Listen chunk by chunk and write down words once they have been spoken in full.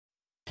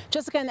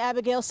Jessica and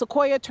Abigail,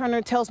 Sequoia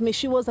Turner tells me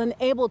she was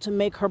unable to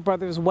make her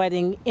brother's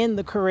wedding in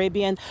the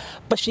Caribbean,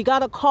 but she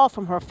got a call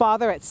from her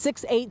father at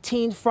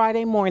 6:18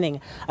 Friday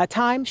morning, a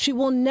time she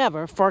will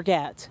never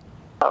forget.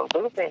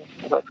 Ruben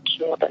was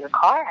killed in a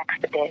car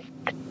accident,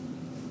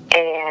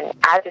 and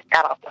I just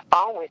got off the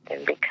phone with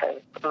him because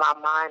my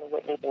mind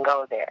wouldn't even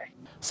go there.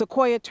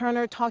 Sequoia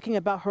Turner talking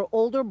about her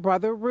older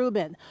brother,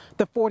 Ruben.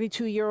 The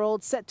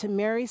 42-year-old set to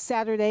marry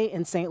Saturday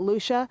in St.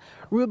 Lucia.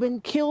 Ruben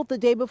killed the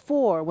day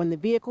before when the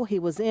vehicle he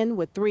was in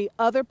with 3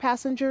 other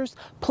passengers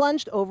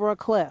plunged over a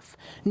cliff.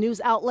 News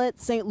outlet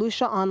St.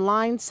 Lucia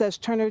Online says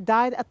Turner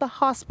died at the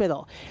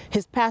hospital.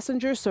 His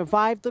passengers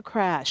survived the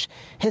crash.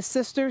 His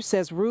sister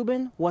says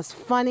Ruben was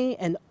funny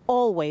and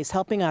always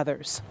helping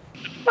others.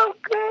 So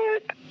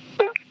good.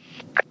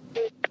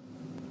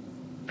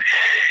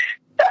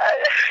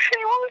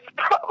 He was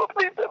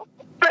probably the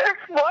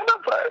best one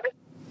of us.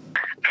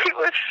 He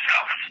was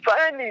so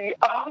funny.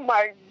 Oh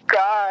my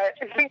God.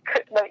 He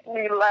could make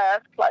me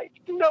laugh like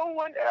no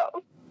one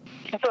else.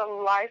 The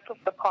life of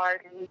the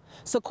party.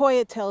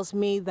 Sequoia tells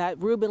me that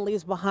Ruben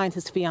leaves behind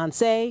his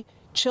fiancée,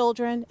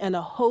 children, and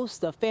a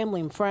host of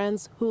family and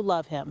friends who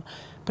love him.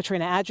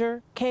 Patrina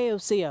Adger,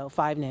 KOCO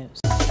 5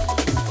 News.